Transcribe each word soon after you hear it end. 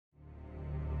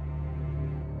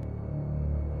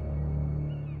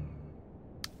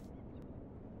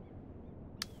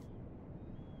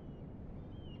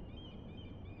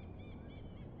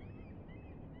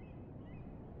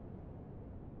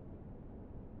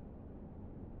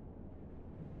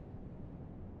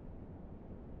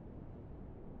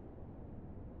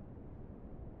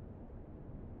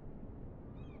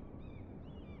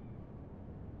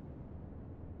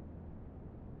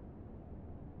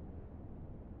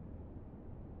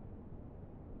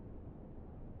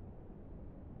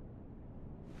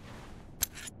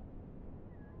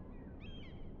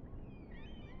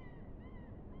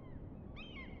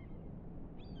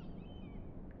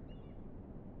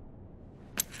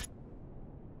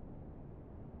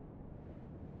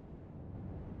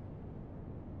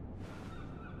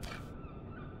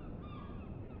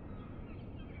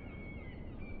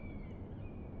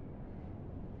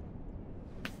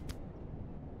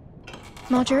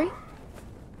Marjorie?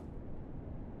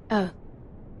 Oh.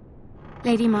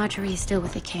 Lady Marjorie is still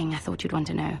with the king. I thought you'd want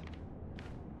to know.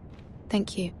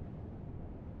 Thank you.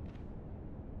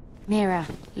 Mira,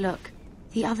 look.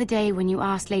 The other day when you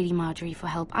asked Lady Marjorie for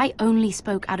help, I only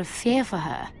spoke out of fear for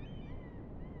her.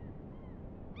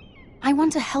 I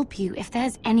want to help you if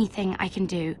there's anything I can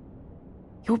do.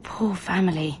 Your poor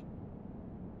family.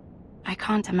 I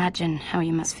can't imagine how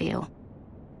you must feel.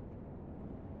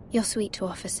 You're sweet to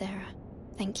offer, Sarah.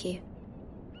 Thank you.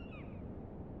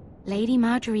 Lady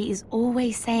Marjorie is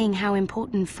always saying how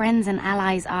important friends and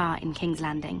allies are in King's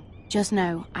Landing. Just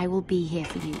know, I will be here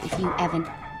for you if you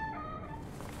ever...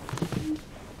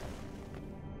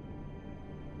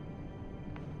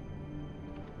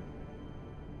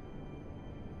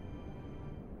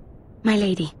 My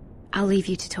lady, I'll leave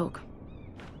you to talk.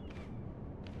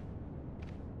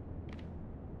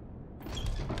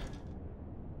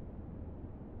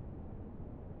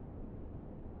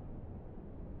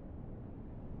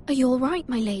 Are you all right,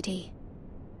 my lady?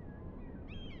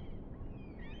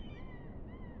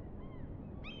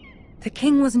 The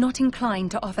king was not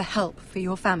inclined to offer help for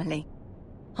your family.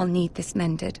 I'll need this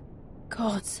mended.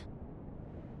 Gods.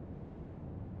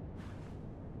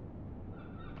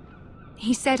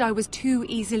 He said I was too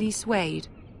easily swayed.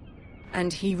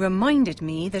 And he reminded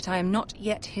me that I am not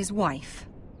yet his wife.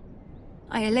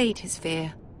 I allayed his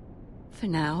fear. For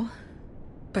now.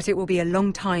 But it will be a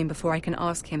long time before I can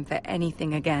ask him for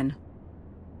anything again.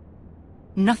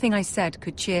 Nothing I said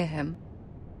could cheer him.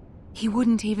 He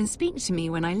wouldn't even speak to me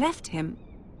when I left him.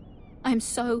 I'm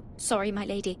so sorry, my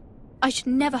lady. I should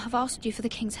never have asked you for the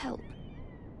king's help.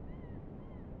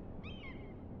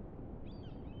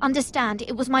 Understand,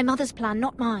 it was my mother's plan,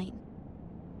 not mine.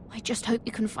 I just hope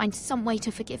you can find some way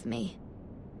to forgive me.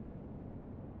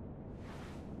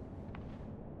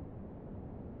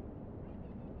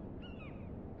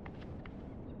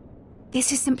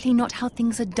 This is simply not how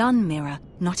things are done, Mira.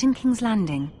 Not in King's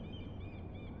Landing.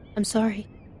 I'm sorry,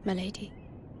 my lady.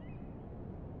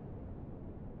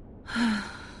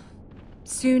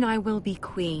 Soon I will be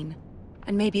queen,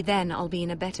 and maybe then I'll be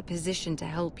in a better position to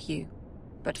help you.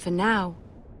 But for now,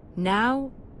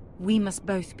 we must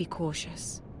both be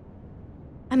cautious.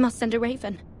 I must send a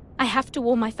raven. I have to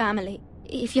warn my family.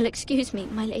 If you'll excuse me,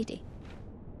 my lady.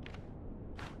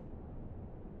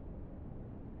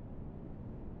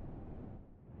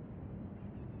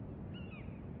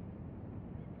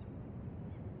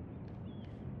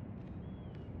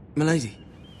 Milady.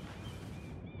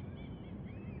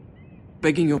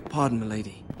 Begging your pardon,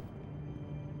 milady.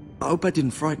 I hope I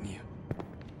didn't frighten you.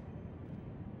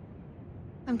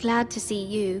 I'm glad to see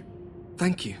you.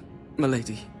 Thank you,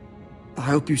 milady. I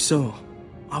hope you saw.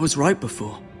 I was right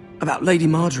before. About Lady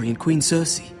Marjorie and Queen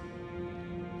Cersei.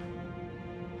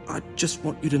 I just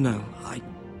want you to know,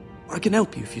 I can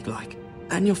help you if you'd like.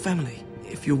 And your family,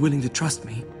 if you're willing to trust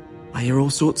me. I hear all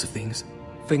sorts of things.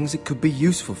 Things that could be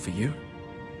useful for you.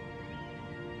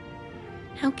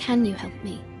 How can you help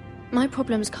me? My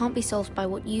problems can't be solved by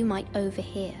what you might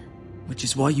overhear. Which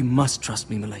is why you must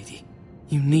trust me, milady.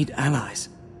 You need allies.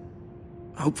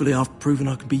 Hopefully I've proven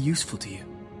I can be useful to you.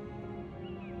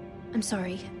 I'm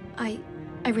sorry. I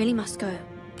really must go.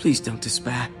 Please don't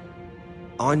despair.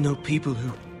 I know people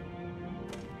who...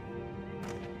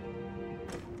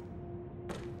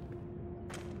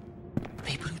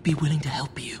 People who'd be willing to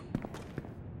help you.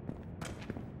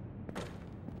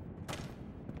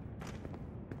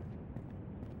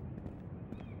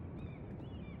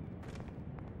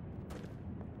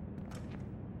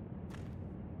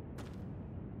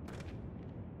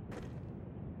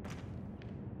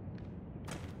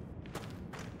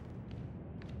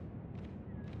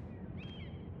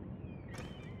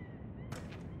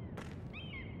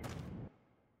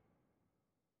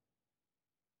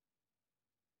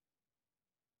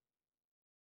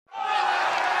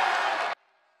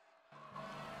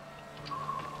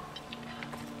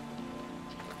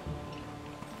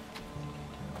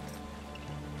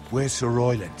 Where's Sir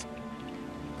Royland?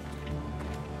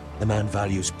 The man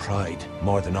values pride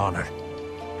more than honor.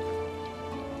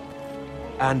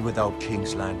 And without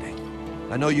King's Landing.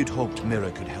 I know you'd hoped Mira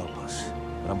could help us,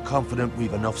 but I'm confident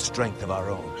we've enough strength of our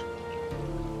own.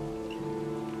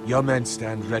 Your men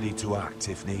stand ready to act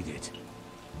if needed.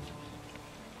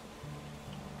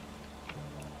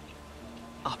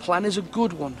 Our plan is a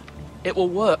good one. It will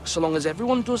work so long as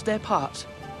everyone does their part.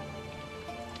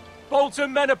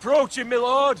 Bolton men approaching, my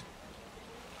lord!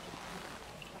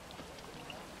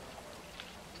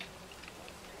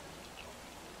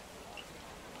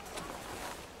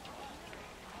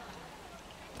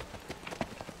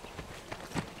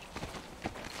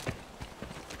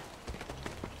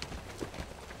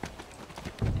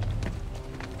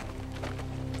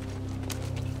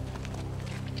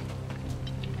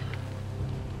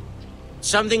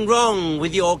 Something wrong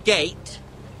with your gate?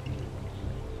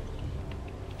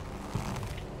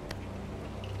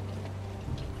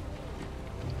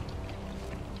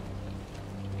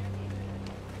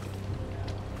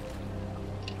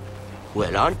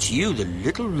 Well, aren't you the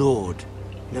little lord?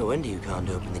 No wonder you can't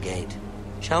open the gate.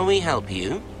 Shall we help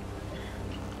you?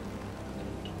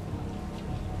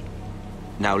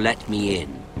 Now let me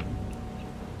in.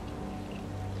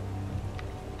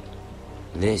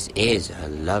 This is a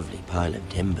lovely pile of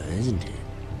timber, isn't it?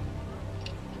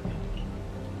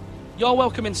 You're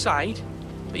welcome inside,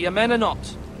 but your men are not.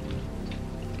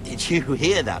 Did you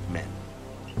hear that, men?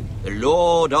 The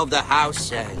lord of the house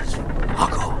says,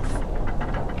 "Fuck off."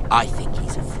 I think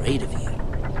he's afraid of you.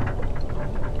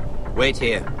 Wait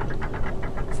here.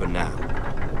 For now.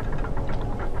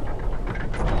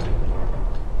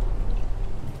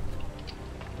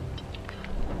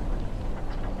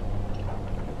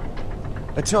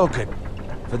 A token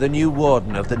for the new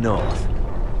Warden of the North.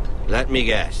 Let me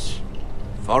guess.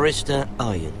 Forrester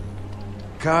Iron.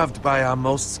 Carved by our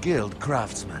most skilled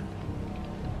craftsman.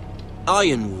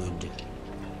 Ironwood.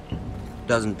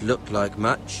 Doesn't look like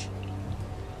much.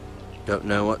 Don't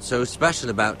know what's so special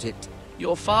about it.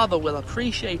 Your father will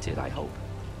appreciate it, I hope.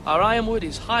 Our ironwood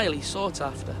is highly sought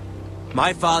after.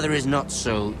 My father is not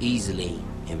so easily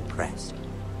impressed.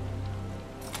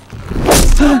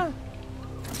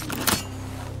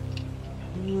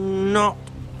 Not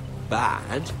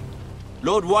bad.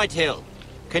 Lord Whitehill,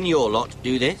 can your lot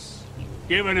do this?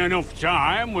 Given enough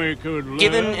time, we could learn.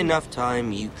 Given enough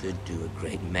time, you could do a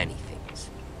great many things.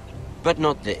 But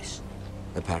not this,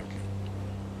 apparently.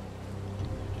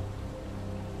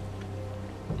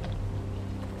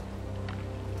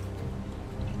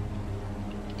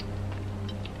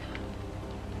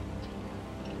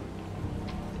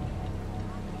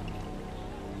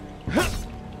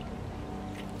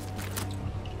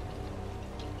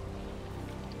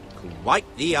 Quite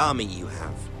the army you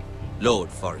have, Lord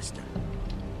Forrester.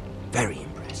 Very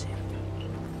impressive.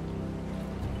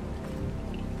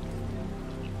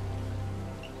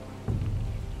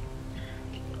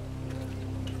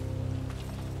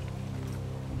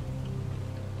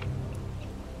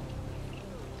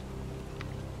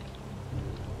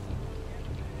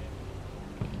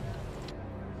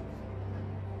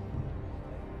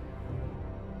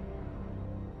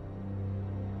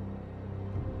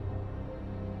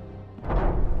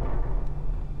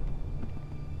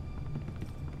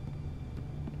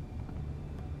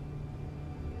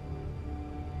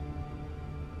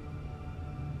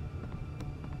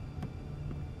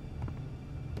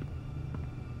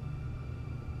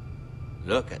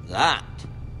 Look at that.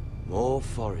 More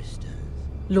Forresters.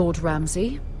 Lord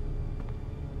Ramsay?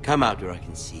 Come out where I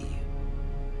can see you.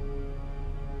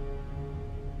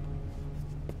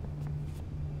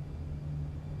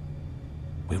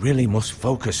 We really must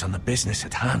focus on the business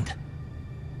at hand.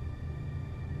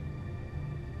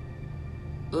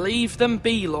 Leave them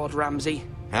be, Lord Ramsay.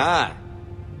 Ah,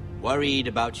 worried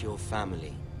about your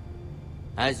family.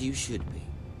 As you should be.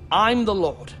 I'm the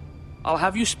Lord. I'll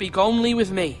have you speak only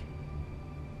with me.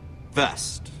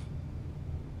 First,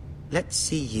 let's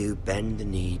see you bend the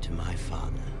knee to my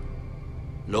father,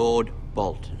 Lord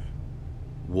Bolton,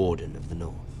 Warden of the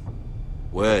North.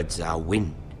 Words are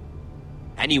wind.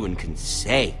 Anyone can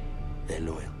say they're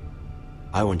loyal.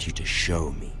 I want you to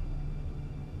show me.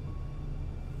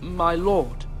 My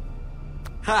lord.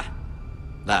 Ha!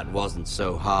 That wasn't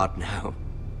so hard now,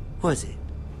 was it?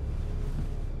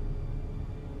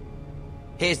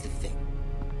 Here's the thing.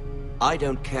 I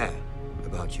don't care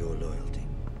about your loyalty.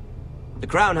 The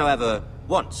Crown, however,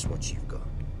 wants what you've got.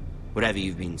 Whatever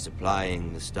you've been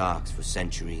supplying the Starks for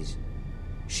centuries.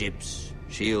 Ships,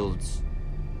 shields,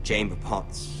 chamber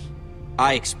pots.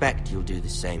 I expect you'll do the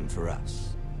same for us.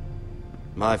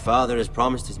 My father has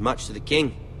promised as much to the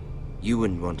king. You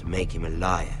wouldn't want to make him a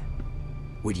liar,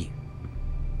 would you?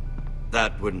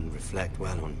 That wouldn't reflect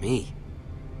well on me.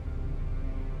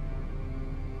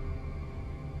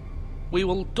 We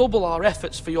will double our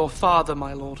efforts for your father,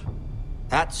 my lord.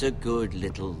 That's a good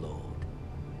little lord.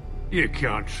 You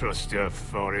can't trust her,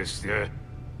 Forrester.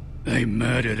 They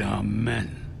murdered our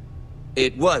men.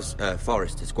 It was a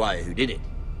Forrester squire who did it.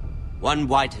 One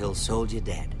Whitehill soldier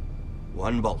dead.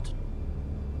 One Bolton.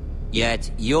 Yet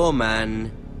your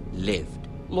man lived.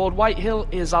 Lord Whitehill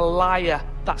is a liar.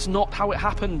 That's not how it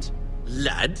happened.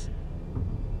 Lad?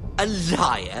 A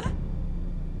liar?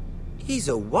 He's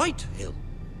a Whitehill.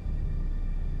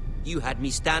 You had me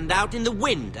stand out in the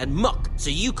wind and muck so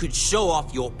you could show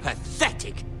off your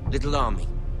pathetic little army.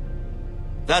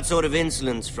 That sort of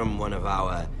insolence from one of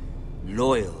our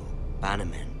loyal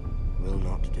bannermen will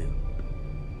not do.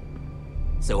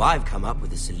 So I've come up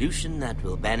with a solution that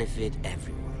will benefit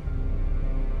everyone.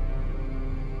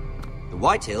 The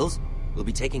Whitehills will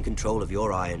be taking control of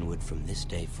your Ironwood from this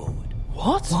day forward.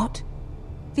 What? What?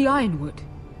 The Ironwood?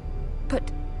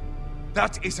 But...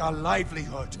 That is our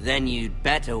livelihood. Then you'd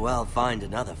better well find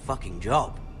another fucking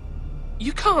job.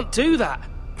 You can't do that.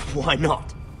 Why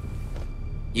not?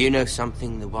 You know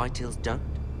something the Whitehills don't?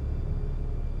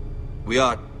 We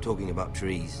are talking about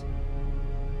trees.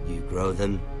 You grow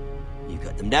them, you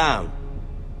cut them down.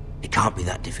 It can't be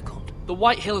that difficult. The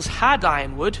Whitehills had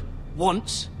Ironwood,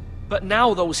 once, but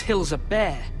now those hills are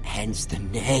bare. Hence the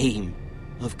name,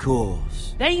 of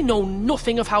course. They know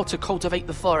nothing of how to cultivate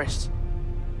the forest.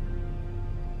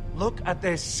 Look at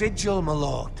their sigil, my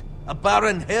lord. A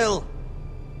barren hill.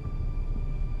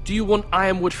 Do you want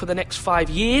Ironwood for the next 5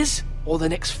 years, or the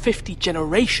next 50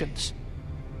 generations?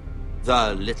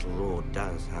 The little lord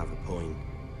does have a point.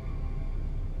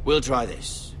 We'll try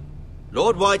this.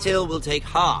 Lord Whitehill will take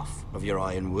half of your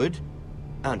Ironwood,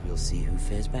 and we'll see who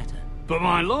fares better. But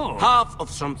my lord... Half of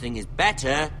something is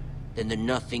better than the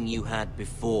nothing you had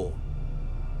before.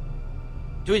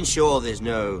 To ensure there's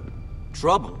no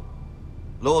trouble,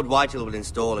 Lord Whitehill will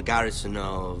install a garrison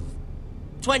of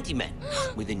 20 men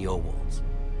within your walls.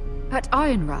 at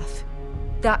Ironrath,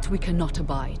 that we cannot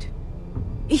abide.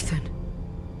 Ethan.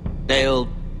 They'll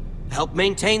help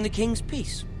maintain the king's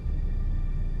peace.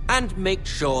 And make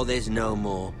sure there's no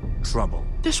more trouble.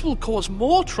 This will cause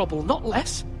more trouble, not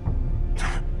less.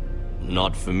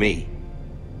 Not for me.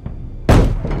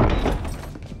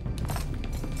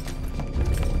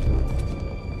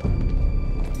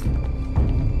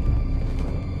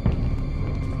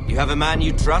 You have a man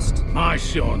you trust? My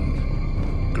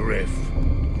son, Griff.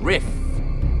 Griff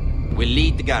will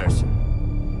lead the garrison.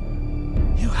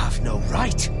 You have no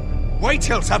right.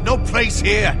 Whitehills have no place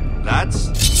here. Lads,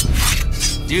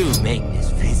 do make this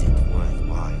visit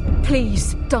worthwhile.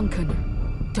 Please, Duncan,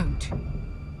 don't.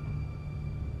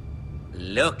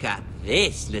 Look at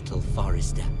this, little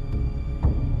forester.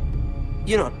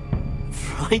 You're not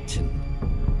frightened,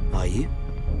 are you?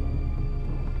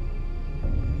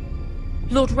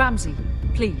 Lord Ramsay,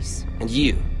 please. And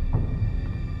you?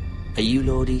 Are you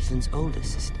Lord Ethan's older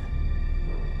sister?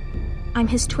 I'm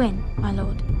his twin, my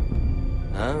lord.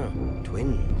 Oh,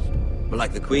 twins. Well,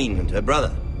 like the Queen and her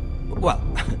brother. Well,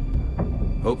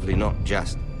 hopefully not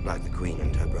just like the Queen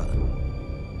and her brother.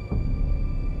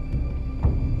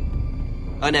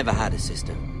 I never had a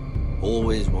sister.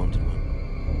 Always wanted one.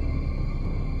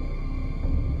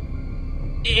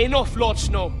 Enough, Lord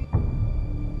Snow.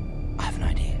 I have an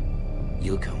idea.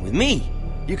 You'll come with me.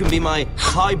 You can be my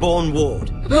highborn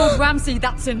ward. Lord Ramsay,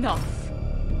 that's enough.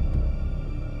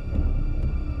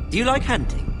 Do you like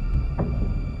hunting?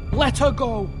 Let her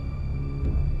go.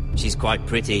 She's quite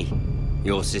pretty,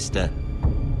 your sister.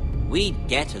 We'd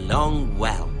get along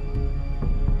well.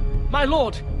 My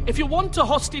lord, if you want a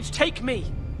hostage, take me.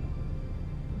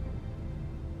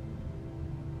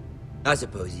 I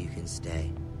suppose you can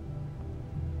stay.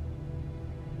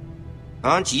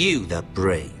 Aren't you the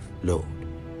brave lord?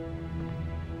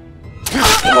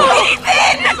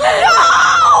 Ethan!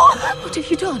 No! What have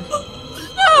you done? But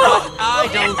I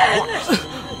don't want a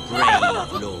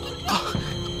brave lord.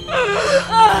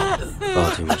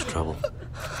 Far too much trouble.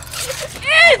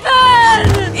 Ethan!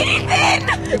 Ethan!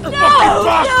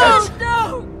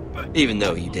 No! Even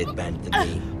though you did bend the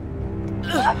knee.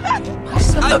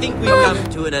 I think we've come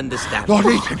to an understanding. Lord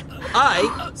Ethan!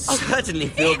 I certainly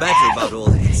feel better about all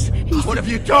this. What have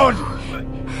you done?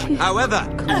 However,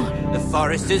 the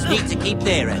Foresters need to keep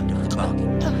their end of the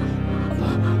bargain.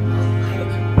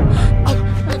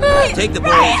 Take the boy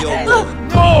as your ward.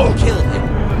 No! Kill him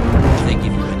if they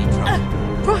give you any trouble.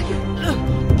 Brian!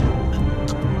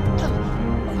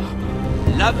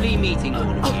 Lovely meeting all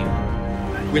of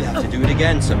you. We'll have to do it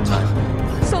again sometime.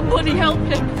 Somebody help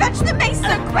him! Fetch the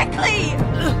maester, quickly!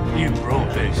 You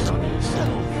brought this on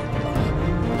yourself.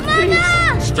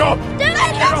 Mama! Stop! Don't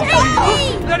let him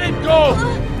take me! Let him go!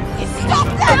 Stop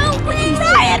them! No, please!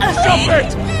 Brian, Stop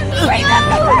it! bring them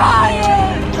to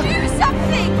Brian! Do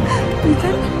something!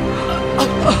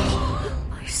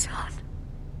 My son.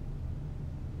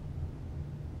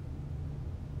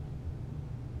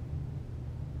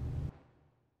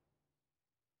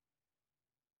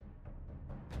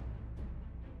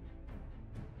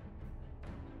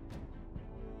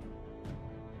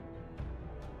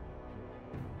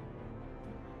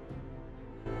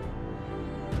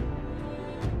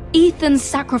 Ethan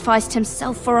sacrificed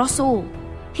himself for us all.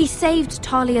 He saved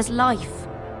Talia's life.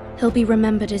 He'll be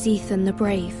remembered as Ethan the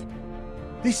Brave.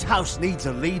 This house needs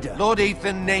a leader. Lord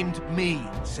Ethan named me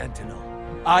Sentinel.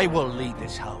 I will lead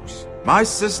this house. My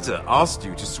sister asked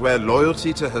you to swear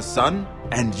loyalty to her son,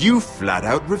 and you flat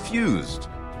out refused.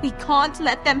 We can't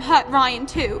let them hurt Ryan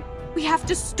too. We have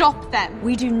to stop them.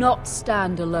 We do not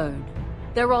stand alone.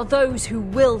 There are those who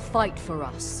will fight for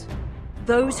us.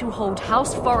 Those who hold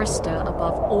House Forrester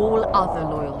above all other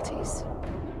loyalties.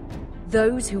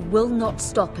 Those who will not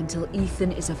stop until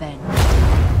Ethan is avenged.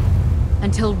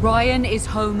 Until Ryan is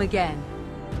home again,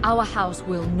 our house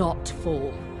will not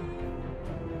fall.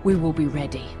 We will be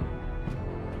ready.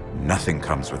 Nothing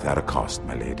comes without a cost,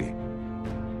 my lady.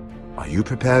 Are you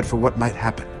prepared for what might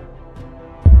happen?